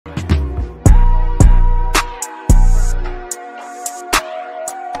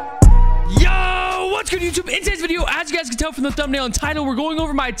YouTube? In today's video, as you guys can tell from the thumbnail and title, we're going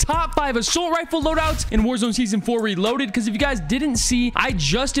over my top 5 assault rifle loadouts in Warzone Season 4 Reloaded. Because if you guys didn't see, I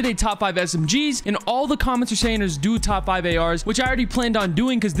just did a top 5 SMGs, and all the comments are saying is do top 5 ARs, which I already planned on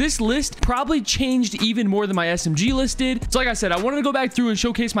doing because this list probably changed even more than my SMG list did. So like I said, I wanted to go back through and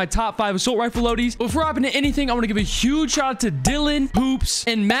showcase my top 5 assault rifle loadies. Before hopping into anything, I want to give a huge shout out to Dylan, Hoops,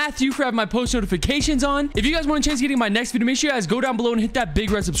 and Matthew for having my post notifications on. If you guys want a chance of getting my next video, make sure you guys go down below and hit that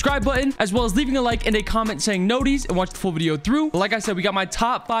big red subscribe button, as well as leaving a like and a comment saying noties and watch the full video through. But like I said, we got my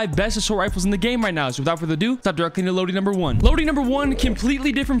top 5 best assault rifles in the game right now. So without further ado, let's hop directly into loading number 1. Loading number 1,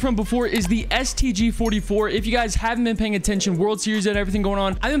 completely different from before, is the STG-44. If you guys haven't been paying attention, World Series and everything going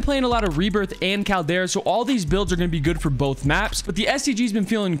on, I've been playing a lot of Rebirth and Caldera, so all these builds are going to be good for both maps. But the STG's been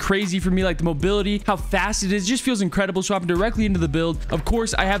feeling crazy for me, like the mobility, how fast it is, just feels incredible. So hopping directly into the build, of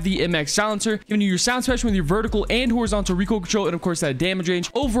course, I have the MX silencer, giving you your sound suppression with your vertical and horizontal recoil control, and of course that damage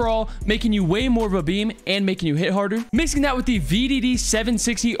range. Overall, making you way more of a beam and making you hit harder. Mixing that with the VDD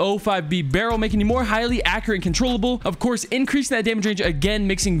 760-05B barrel, making you more highly accurate and controllable. Of course, increasing that damage range again,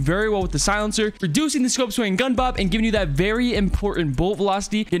 mixing very well with the silencer, reducing the scope swing and gun bob, and giving you that very important bolt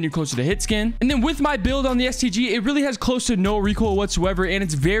velocity, getting you closer to hit scan. And then with my build on the STG, it really has close to no recoil whatsoever, and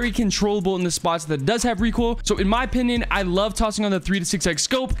it's very controllable in the spots that it does have recoil. So in my opinion, I love tossing on the 3 to 6x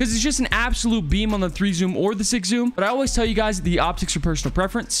scope because it's just an absolute beam on the 3 zoom or the 6 zoom. But I always tell you guys the optics are personal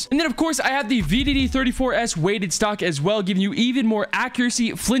preference. And then of course, I have the VDD 34S weighted stock as well, giving you even more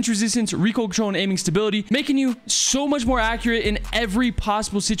accuracy, flinch resistance, recoil control, and aiming stability, making you so much more accurate in every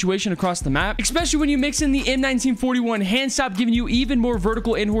possible situation across the map, especially when you mix in the M1941 hand stop, giving you even more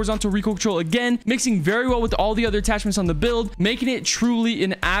vertical and horizontal recoil control, again mixing very well with all the other attachments on the build, making it truly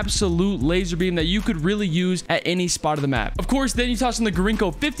an absolute laser beam that you could really use at any spot of the map. Of course, then you toss in the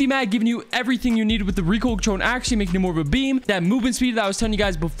Garinko 50 mag, giving you everything you need with the recoil control and actually making you more of a beam, that movement speed that I was telling you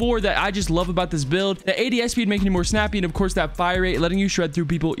guys before that I just love about this build, the ADS speed making you more snappy, and of course that fire rate letting you shred through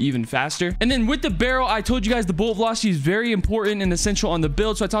people even faster. And then with the barrel, I told you guys the bolt velocity is very important and essential on the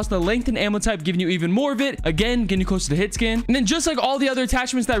build, so I tossed the length and ammo type, giving you even more of it, again getting you closer to hit scan. And then just like all the other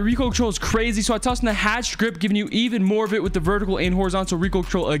attachments, that recoil control is crazy, so I tossed in the hatched grip, giving you even more of it with the vertical and horizontal recoil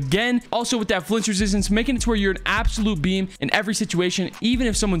control, again also with that flinch resistance, making it to where you're an absolute beam in every situation, even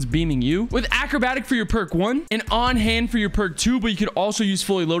if someone's beaming you. With acrobatic for your perk 1 and on hand for your perk 2, but you could also use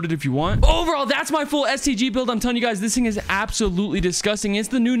fully loaded if you want. Overall, that's my full STG build. I'm telling you guys, this thing is absolutely disgusting. It's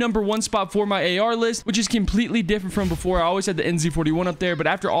the new #1 spot for my AR list, which is completely different from before. I always had the NZ41 up there, but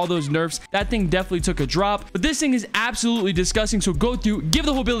after all those nerfs, that thing definitely took a drop. But this thing is absolutely disgusting, so go through, give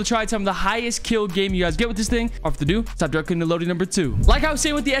the whole build a try. Tell me the highest kill game you guys get with this thing. Off to do, stop directly into loading number 2. Like I was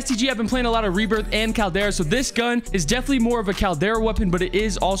saying with the STG, I've been playing a lot of Rebirth and Caldera, so this gun is definitely more of a Caldera weapon, but it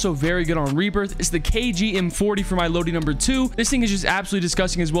is also very good on Rebirth. It's the KG M40 for my loading number 2. This thing is just absolutely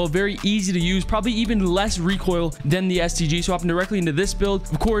disgusting as well. Very easy to use, probably even less recoil than the STG, so hopping directly into this build.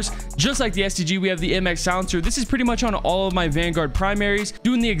 Of course, just like the STG, we have the MX silencer. This is pretty much on all of my Vanguard primaries,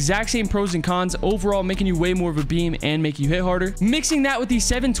 doing the exact same pros and cons, overall making you way more of a beam and making you hit harder. Mixing that with the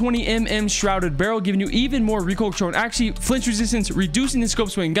 720mm shrouded barrel, giving you even more recoil control and actually flinch resistance, reducing the scope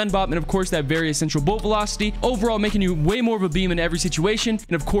swing and gun bob, and of course that very essential bolt velocity, overall making you way more of a beam in every situation,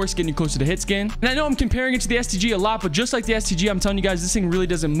 and of course getting you closer to hit scan. And I know I'm comparing it to the STG a lot, but just like the STG, I'm telling you guys, this thing really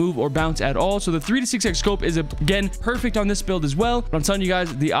doesn't move or bounce at all. So the 3 to 6x scope is again perfect on this build as well, but I'm telling you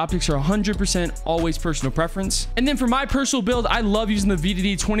guys, the optics are 100% always personal preference. And then for my personal build, I love using the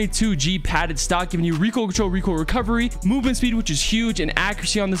VDD 22G padded stock, giving you recoil control, recoil recovery, movement speed, which is huge, and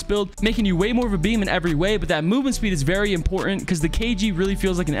accuracy on this build, making you way more of a beam in every way. But that movement speed is very important because the KG really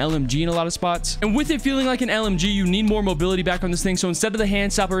feels like an LMG in a lot of spots, and with it feeling like an LMG, you need more mobility back on this thing. So instead of the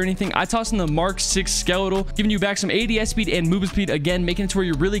hand stop or anything, I tossed in the Mark 6 skeletal, giving you back some ADS speed and movement speed, again making it to where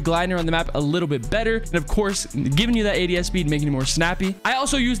you're really gliding around the map a little bit better, and of course giving you that ADS speed, making you more snappy. I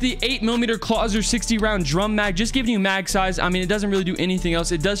also use the 8mm Clauser 60 round drum mag, just giving you mag size. I mean, it doesn't really do anything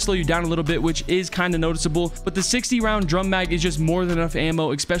else. It does slow you down a little bit, which is kind of noticeable, but the 60 round drum mag is just more than enough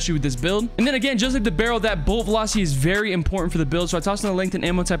ammo, especially with this build. And then again, just like the barrel, that bolt velocity is very important for the build, so I tossed in the length and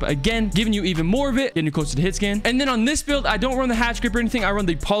ammo type, again giving you even more of it, getting you closer to hit scan. And then on this build, I don't run the hatch grip or anything. I run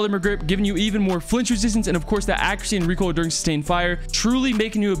the polymer grip, giving you even more flinch resistance, and of course that accuracy and recoil during sustained fire, truly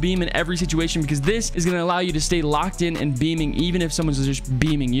making you a beam in every situation, because this is going to allow you to stay locked in and beaming even if someone's just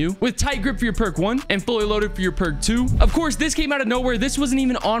beaming you. With tight grip for your perk 1 and fully loaded for your perk 2. Of course, this came out of nowhere. This wasn't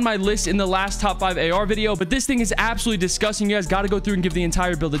even on my list in the last top 5 AR video, but this thing is absolutely disgusting. You guys got to go through and give the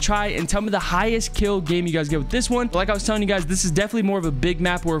entire build a try and tell me the highest kill game you guys get with this one. But like I was telling you guys, this is definitely more of a big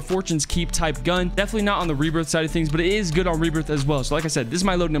map or a Fortune's Keep type gun. Definitely not on the Rebirth side of things, but it is good on Rebirth as well. So like I said, this is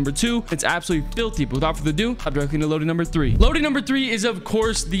my load number 2. It's absolutely filthy, but without further ado, I'm directly into loading number 3. Loading number 3 is of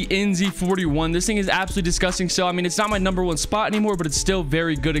course the NZ41 NZ41. This thing is absolutely disgusting. So, I mean, it's not my #1 spot anymore, but it's still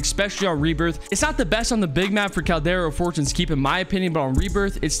very good, especially on Rebirth. It's not the best on the big map for Caldera or Fortune's Keep, in my opinion, but on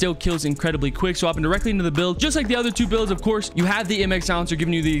Rebirth, it still kills incredibly quick. So, hopping directly into the build, just like the other two builds, of course, you have the MX silencer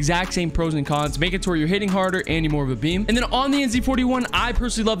giving you the exact same pros and cons, make it to where you're hitting harder and you're more of a beam. And then on the NZ41, I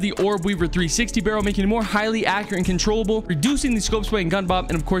personally love the Orb Weaver 360 barrel, making it more highly accurate and controllable, reducing the scope sway and gun bop,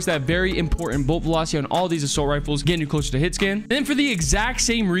 and of course, that very important bolt velocity on all these assault rifles, getting you closer to hit scan. And then for the exact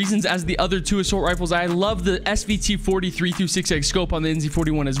same reasons as the other two assault rifles, I love the SVT 43 through 6x scope on the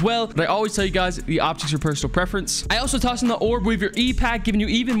NZ41 as well, but I always tell you guys the optics are personal preference. I also toss in the Orb Weaver E-Pack, giving you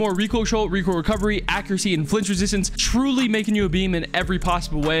even more recoil control, recoil recovery, accuracy, and flinch resistance, truly making you a beam in every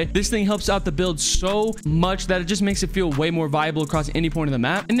possible way. This thing helps out the build so much that it just makes it feel way more viable across any point of the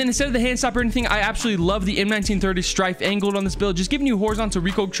map. And then instead of the hand stop or anything, I absolutely love the M1930 Strife angled on this build, just giving you horizontal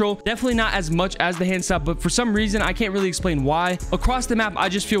recoil control. Definitely not as much as the hand stop, but for some reason, I can't really explain why. Across the map, I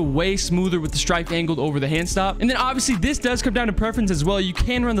just feel way smoother with the Strife angled over the hand stop. And then obviously, this does come down to preference as well. You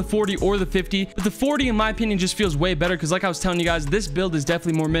can run the 40 or the 50, but the 40, in my opinion, just feels way better because like I was telling you guys, this build is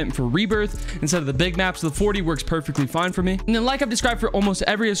definitely more meant for Rebirth instead of the big map, so the 40 works perfectly fine for me. And then like I've described for almost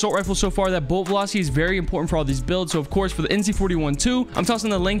every assault rifle so far, that bolt velocity is very important for all these builds. So of course, for the NZ41 too, I'm tossing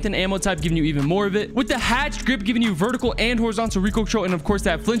the lengthened ammo type, giving you even more of it, with the hatched grip giving you vertical and horizontal recoil control, and of course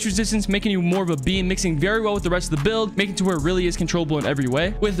that flinch resistance making you more of a beam, mixing very well with the rest of the build, making it to where it really is controllable in every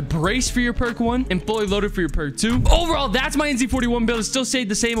way, with brace for your perk 1 and fully loaded for your perk 2. Overall, that's my NZ41 build. It still stayed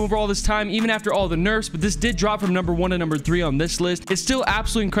the same overall this time, even after all the nerfs, but this did drop from #1 to #3 on this list. It's still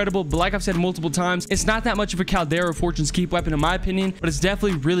absolutely incredible, but like I've said multiple times, it's not that much of a Caldera or Fortune's Keep weapon in my opinion, but it's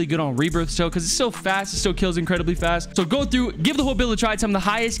definitely really good on Rebirth still because it's so fast. It still kills incredibly fast. So go through, give the whole build a try. Tell me the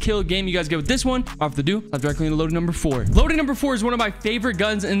highest kill game you guys get with this one. Off the do, I'll directly into loading #4. Loading #4 is one of my favorite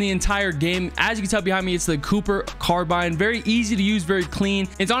guns in the entire game. As you can tell behind me, it's the Cooper carbine. Very easy to use, very clean.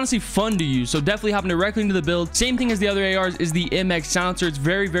 It's honestly fun to use, so definitely hopping directly into the build. Same thing as the other ARs is the MX silencer. It's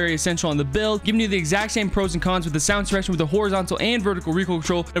very, very essential on the build, giving you the exact same pros and cons with the sound suppression, with the horizontal and vertical recoil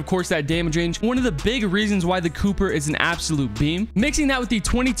control, and of course that damage range. One of the big reasons why the Cooper is an absolute beam. Mixing that with the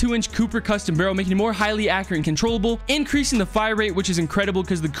 22-inch Cooper custom barrel, making it more highly accurate and controllable, increasing the fire rate, which is incredible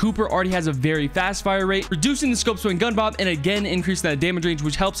because the Cooper already has a very fast fire rate, reducing the scope swing gun bob, and again increasing that damage range,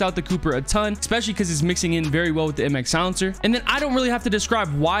 which helps out the Cooper a ton, especially because it's mixing in very well with the MX silencer. And then I don't really have to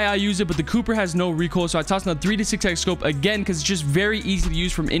describe why I use it, but the Cooper has no recoil, so I toss in the 3 to 6x scope again because it's just very easy to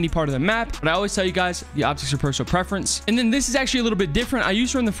use from any part of the map. But I always tell you guys, the optics are personal preference. And then this is actually a little bit different. I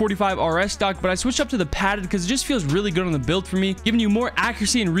used to run the 45 RS stock, but I switched up to the padded because it just feels really good on the build for me, giving you more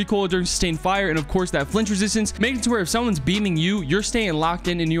accuracy and recoil during sustained fire, and of course that flinch resistance, making it to where if someone's beaming you, you're staying locked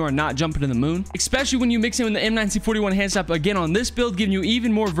in and you are not jumping to the moon. Especially when you mix in with the M1941 hand stop again on this build, giving you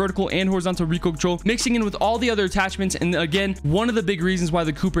even more vertical and horizontal recoil control, mixing in with all the other attachments, and again, one of the big reasons why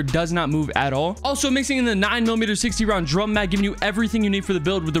the Cooper does not move at all. Also mixing in the 9mm 60 round drum mag, giving you everything you need for the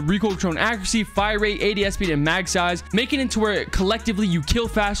build with the recoil control and accuracy, fire rate, ADS speed, and mag size, making it to where collectively you kill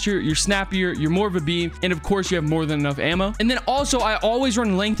faster, you're snappier, you're more of a beam, and of course you have more than enough ammo. And then also I always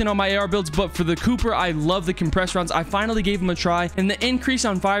run lengthen on my AR builds, but for the Cooper, I love the compressed rounds. I finally gave them a try, and the increase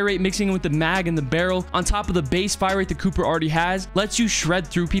on fire rate, mixing in with the mag and the barrel on top of the base fire rate the Cooper already has, lets you shred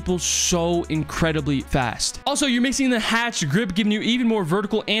through people so incredibly fast. Also, you're mixing the hatched grip, giving you even more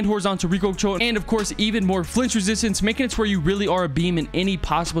vertical and horizontal recoil control, and of course even more flinch resistance, making it to where you really are a beam in any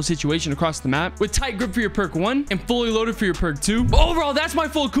possible situation across the map, with tight grip for your perk 1 and fully loaded for your perk 2. But overall, that's my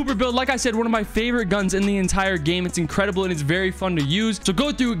full Cooper build. Like I said, one of my favorite guns in the entire game. It's incredible and it's very fun to use. So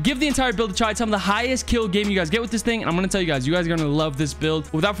go through, give the entire build a try. Tell me the highest kill game you guys get with this thing, and I'm gonna tell you guys are gonna love this build.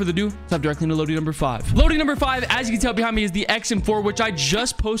 But without further ado, let's hop directly into loading #5. Loading #5, as you can tell behind me, is the XM4, which I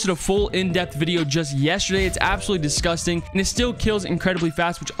just posted a full in-depth video just yesterday. It's absolutely disgusting, and it still kills incredibly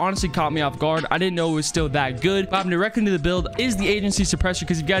fast, which honestly caught me off guard. I didn't know it was still that good. But I'm directly into the build is the agency suppressor,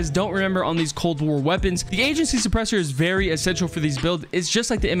 because if you guys don't remember on these Cold War weapons, the agency suppressor is very essential for these builds. It's just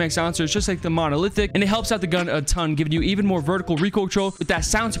like the MX silencer, it's just like the monolithic, and it helps out the gun a ton, giving you even more vertical recoil control with that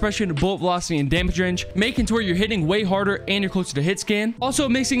sound suppression, bullet velocity, and damage range, making to where you're hitting way harder and you're closer to hit scan. Also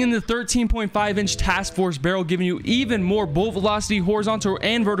mixing in the 13.5-inch task force barrel, giving you even more bullet velocity, horizontal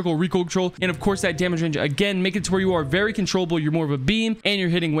and vertical recoil control, and of course that damage range again, making it to where you are very controllable, you're more of a beam, and you're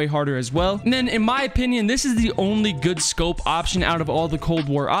hitting way harder as well. And then in my opinion, this is the only good scope option out of all the Cold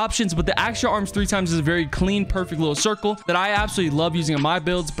War options, but the Extra Arms 3x is a very clean, perfect little circle that I absolutely love using on my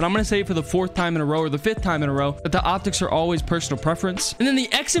builds. But I'm going to say for the 4th time in a row, or the 5th time in a row, that the optics are always personal preference. And then the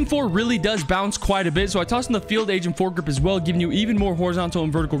XM4 really does bounce quite a bit, so I tossed in the Field Agent foregrip as well, giving you even more horizontal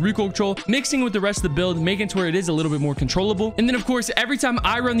and vertical recoil control, mixing with the rest of the build, making it to where it is a little bit more controllable. And then of course, every time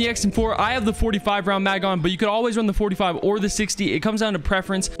I run the XM4, I have the 45 round mag on, but you could always run the 45 or the 60. It comes down to preference.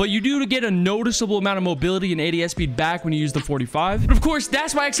 preference, but you do get a noticeable amount of mobility and ADS speed back when you use the 45. But of course,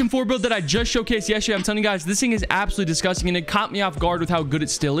 that's my XM4 build that I just showcased yesterday. I'm telling you guys, this thing is absolutely disgusting, and it caught me off guard with how good it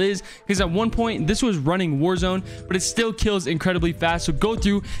still is, because at one point this was running Warzone, but it still kills incredibly fast. So go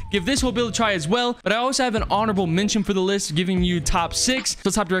through, give this whole build a try as well. But I also have an honorable mention for the list, giving you top 6. So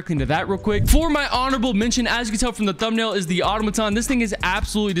let's hop directly into that real quick. For my honorable mention, as you can tell from the thumbnail, is the automaton. This thing is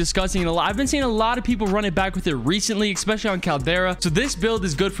absolutely disgusting, and I've been seeing a lot of people run it back with it recently, especially on Caldera. So this build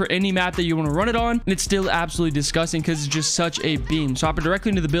is good for any map that you want to run it on, and it's still absolutely disgusting because it's just such a beam. So hopping directly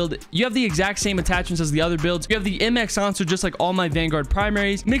into the build, you have the exact same attachments as the other builds. You have the MX on, so just like all my Vanguard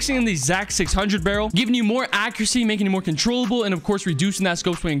primaries, mixing in the ZAC 600 barrel, giving you more accuracy, making it more controllable, and of course reducing that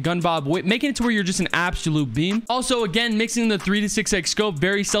scope swing and gun bob, making it to where you're just an absolute beam. Also, again, mixing in the 3 to 6x scope,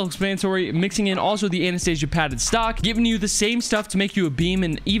 very self-explanatory. Mixing in also the Anastasia padded stock, giving you the same stuff to make you a beam,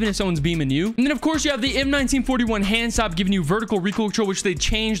 and even if someone's beaming you. And then of course you have the M1941 hand stop, giving you vertical recoil control, which they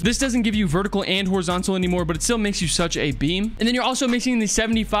changed. This doesn't give you vertical and horizontal anymore, but it still makes you such a beam. And then you're also mixing in the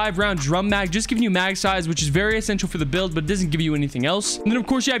 75 round drum mag, just giving you mag size, which is very essential for the build, but it doesn't give you anything else. And then of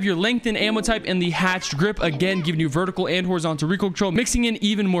course you have your length and ammo type and the hatched grip, again giving you vertical and horizontal recoil control, mixing in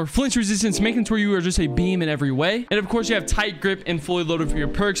even more flinch resistance, making it to where you are just a beam in every way. And of course you have tight grip and fully loaded for your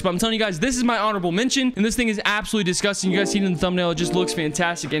perks. But I'm telling you guys, this is my honorable mention, and this thing is absolutely disgusting. You guys see it in the thumbnail. It just looks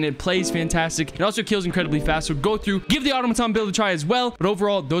fantastic, and it plays fantastic. It also kills incredibly fast. So go through, give the automaton build a try as well. But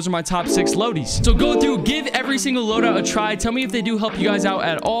overall, those are my top 6 loadies. So go through, give every single loadout a try. Tell me if they do help you guys out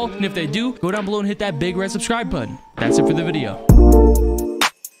at all, and if they do, go down below and hit that big red subscribe button. That's it for the video.